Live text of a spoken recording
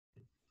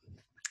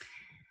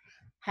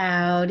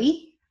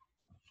Howdy.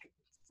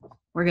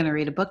 We're going to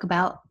read a book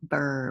about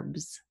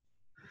verbs.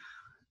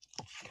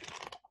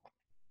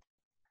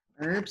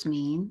 Verbs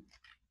mean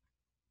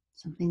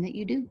something that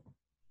you do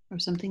or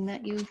something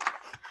that you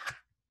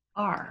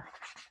are.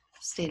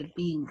 State of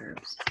being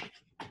verbs.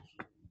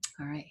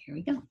 All right, here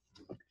we go.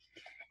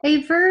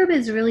 A verb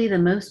is really the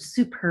most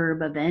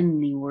superb of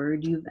any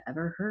word you've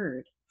ever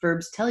heard.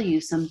 Verbs tell you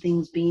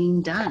something's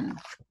being done.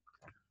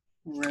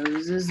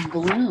 Roses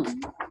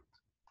bloom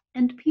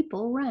and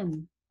people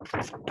run.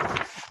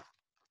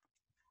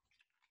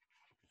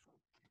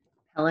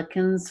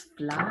 Pelicans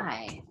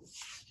fly.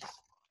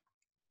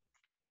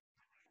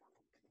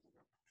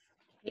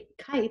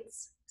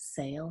 Kites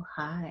sail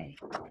high.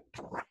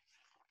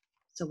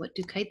 So what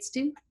do kites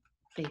do?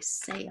 They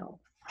sail.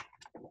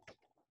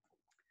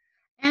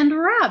 And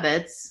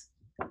rabbits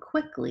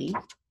quickly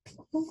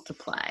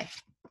multiply.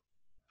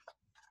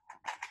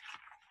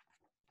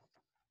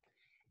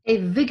 A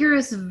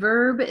vigorous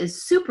verb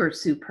is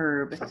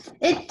superb.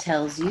 It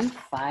tells you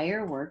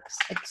fireworks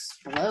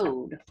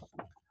explode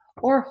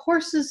or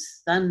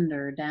horses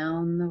thunder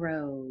down the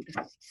road.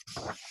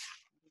 What are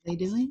they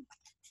doing?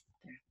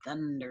 They're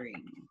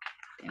thundering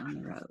down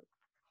the road.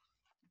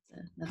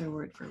 That's another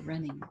word for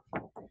running.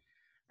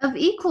 Of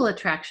equal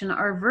attraction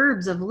are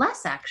verbs of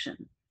less action.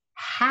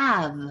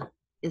 Have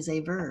is a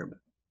verb.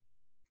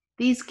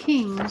 These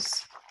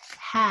kings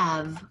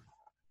have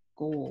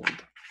gold.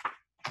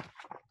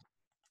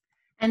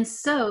 And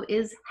so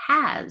is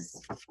has.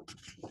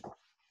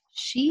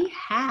 She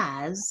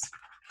has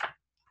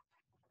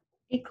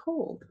a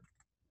cold.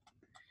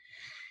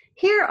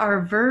 Here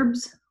are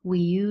verbs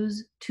we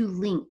use to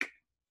link.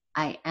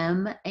 I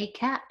am a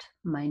cat.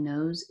 My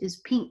nose is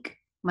pink.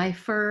 My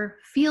fur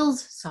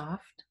feels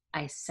soft.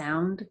 I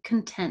sound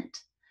content.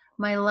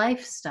 My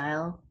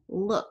lifestyle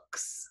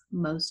looks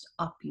most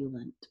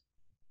opulent.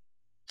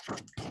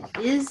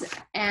 Is,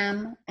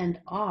 am, and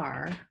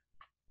are.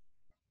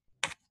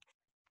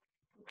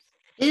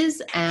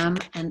 Is, am,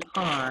 and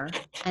are,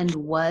 and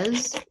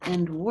was,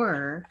 and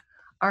were,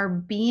 are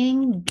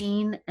being,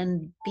 been,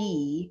 and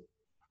be,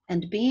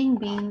 and being,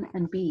 been,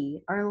 and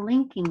be are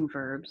linking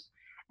verbs,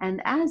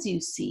 and as you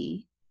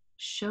see,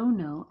 show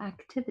no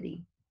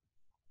activity.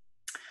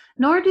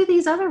 Nor do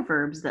these other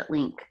verbs that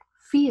link,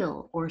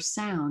 feel, or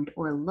sound,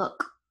 or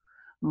look.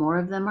 More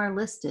of them are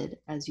listed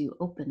as you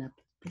open up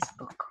this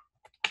book.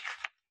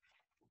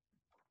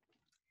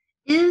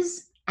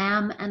 Is,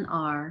 am, and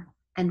are,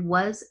 and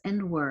was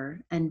and were,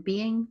 and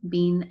being,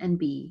 been, and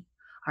be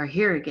are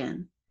here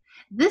again.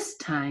 This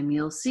time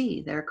you'll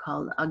see they're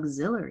called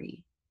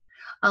auxiliary,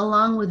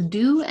 along with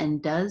do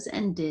and does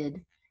and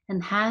did,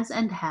 and has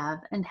and have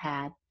and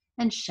had,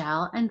 and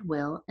shall and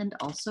will, and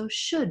also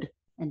should,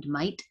 and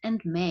might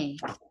and may,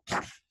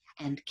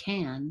 and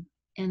can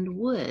and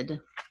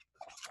would.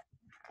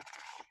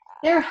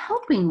 They're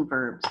helping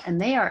verbs, and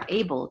they are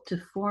able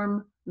to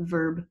form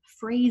verb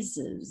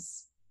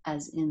phrases,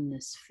 as in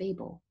this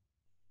fable.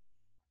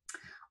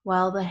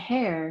 While the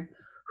hare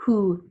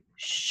who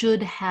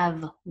should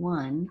have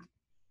won,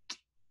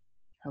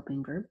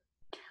 helping verb,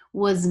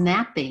 was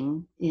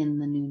napping in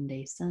the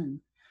noonday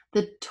sun,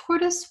 the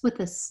tortoise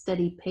with a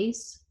steady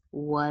pace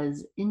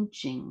was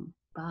inching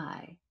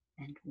by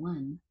and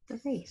won the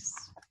race.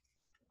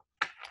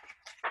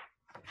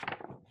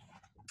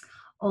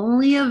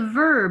 Only a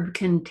verb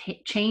can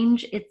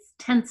change its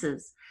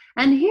tenses,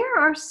 and here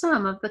are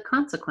some of the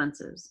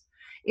consequences.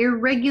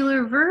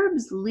 Irregular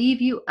verbs leave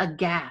you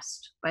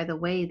aghast by the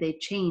way they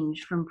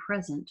change from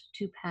present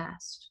to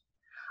past.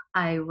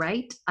 I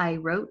write, I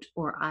wrote,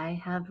 or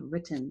I have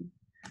written.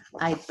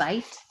 I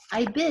bite,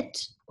 I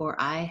bit, or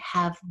I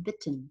have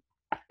bitten.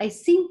 I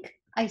sink,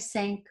 I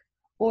sank,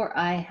 or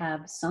I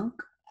have sunk.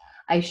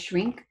 I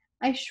shrink,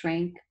 I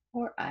shrank,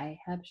 or I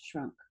have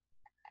shrunk.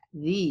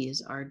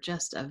 These are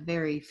just a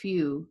very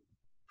few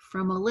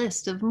from a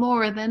list of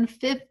more than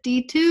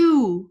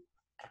 52.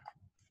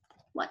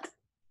 What?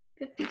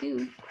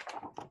 52.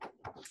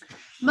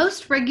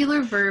 Most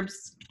regular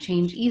verbs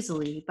change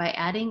easily by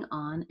adding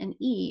on an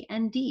E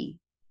and D.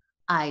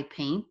 I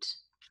paint,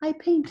 I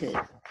painted,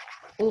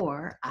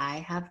 or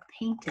I have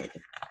painted.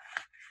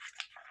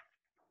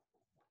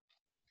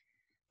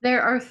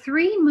 There are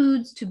 3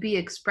 moods to be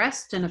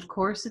expressed, and of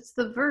course it's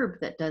the verb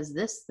that does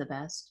this the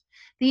best.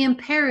 The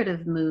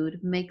imperative mood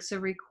makes a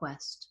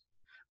request.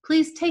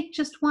 Please take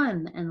just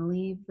one and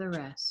leave the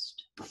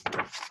rest.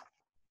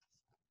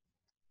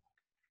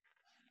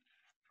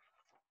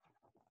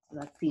 So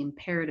that's the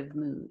imperative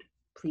mood.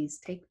 Please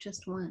take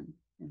just one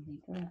and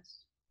leave the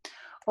rest.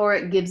 Or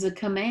it gives a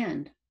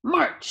command,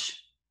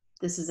 march.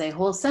 This is a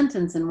whole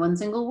sentence in one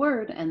single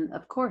word, and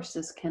of course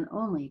this can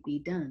only be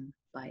done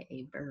by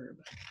a verb.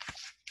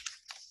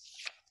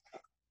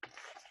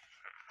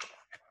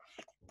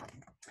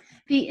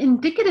 The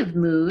indicative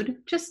mood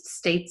just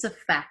states a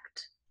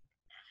fact.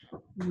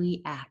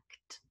 We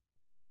act.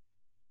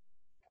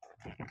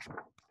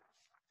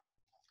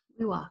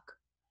 We walk.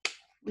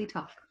 We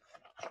talk.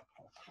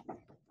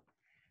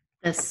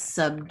 The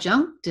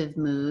subjunctive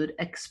mood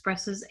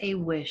expresses a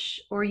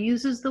wish or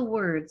uses the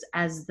words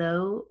as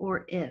though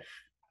or if.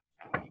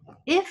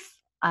 If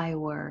I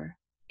were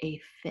a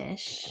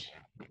fish,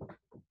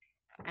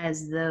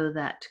 as though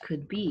that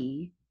could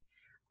be,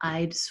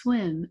 I'd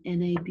swim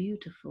in a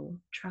beautiful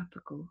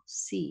tropical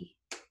sea.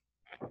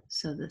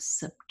 So the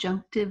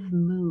subjunctive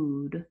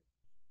mood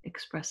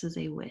expresses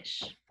a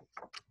wish.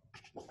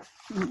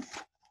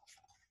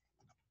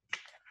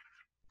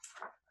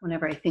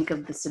 Whenever I think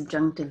of the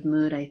subjunctive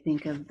mood, I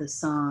think of the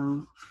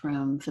song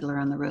from Fiddler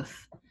on the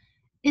Roof.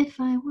 If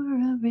I were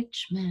a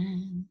rich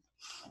man.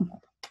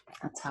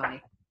 That's how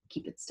I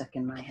keep it stuck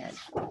in my head.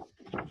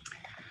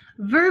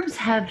 Verbs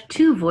have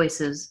two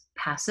voices,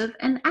 passive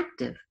and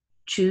active.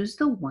 Choose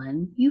the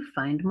one you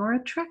find more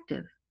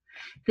attractive.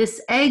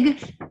 This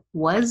egg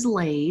was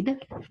laid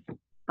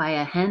by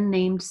a hen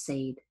named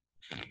Sade.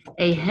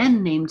 A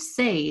hen named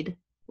Sade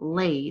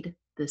laid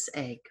this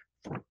egg.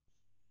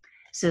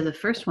 So the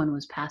first one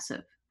was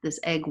passive. This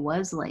egg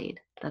was laid.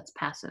 That's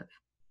passive.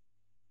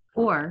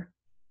 Or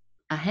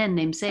a hen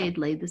named Sade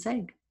laid this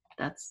egg.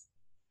 That's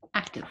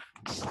active.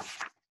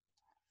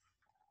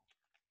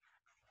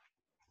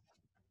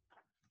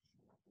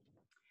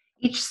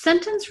 Each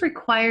sentence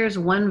requires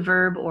one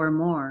verb or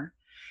more.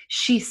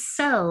 She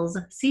sells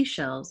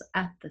seashells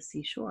at the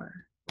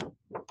seashore.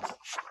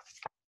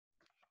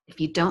 If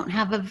you don't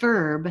have a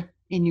verb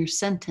in your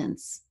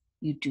sentence,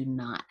 you do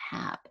not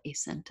have a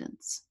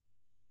sentence.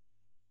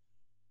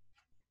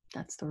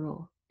 That's the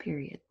rule,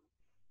 period.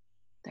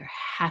 There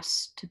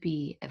has to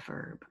be a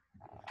verb.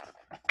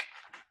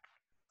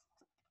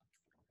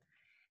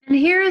 And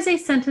here is a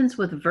sentence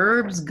with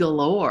verbs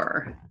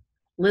galore.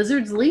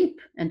 Lizards leap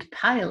and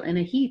pile in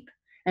a heap,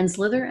 and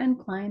slither and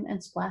climb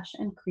and splash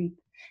and creep,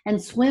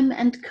 and swim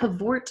and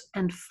cavort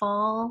and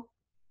fall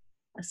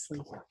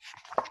asleep.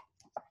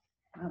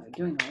 Wow, they're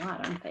doing a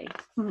lot, aren't they?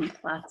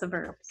 Lots of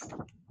verbs.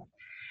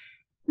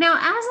 Now,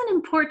 as an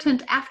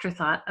important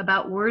afterthought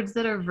about words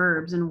that are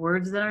verbs and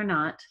words that are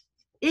not,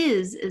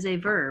 is a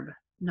verb,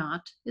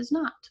 not is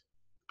not.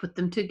 Put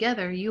them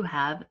together, you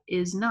have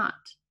is not.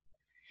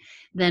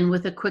 Then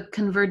with a quick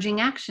converging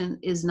action,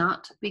 is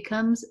not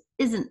becomes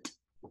isn't.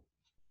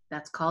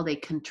 That's called a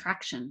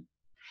contraction.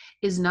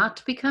 Is not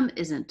to become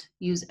isn't.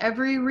 Use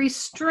every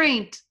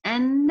restraint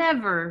and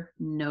never,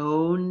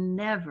 no,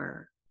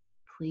 never,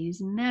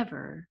 please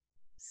never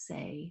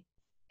say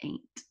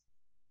ain't.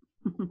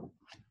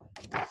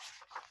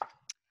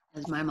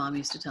 As my mom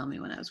used to tell me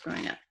when I was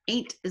growing up,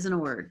 ain't isn't a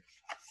word.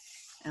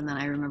 And then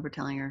I remember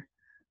telling her,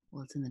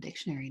 well, it's in the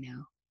dictionary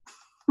now.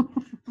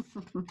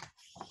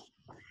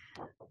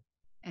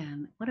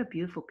 And what a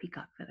beautiful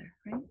peacock feather,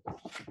 right?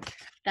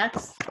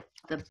 That's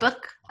the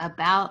book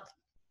about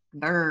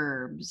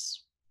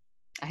verbs.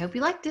 I hope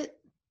you liked it.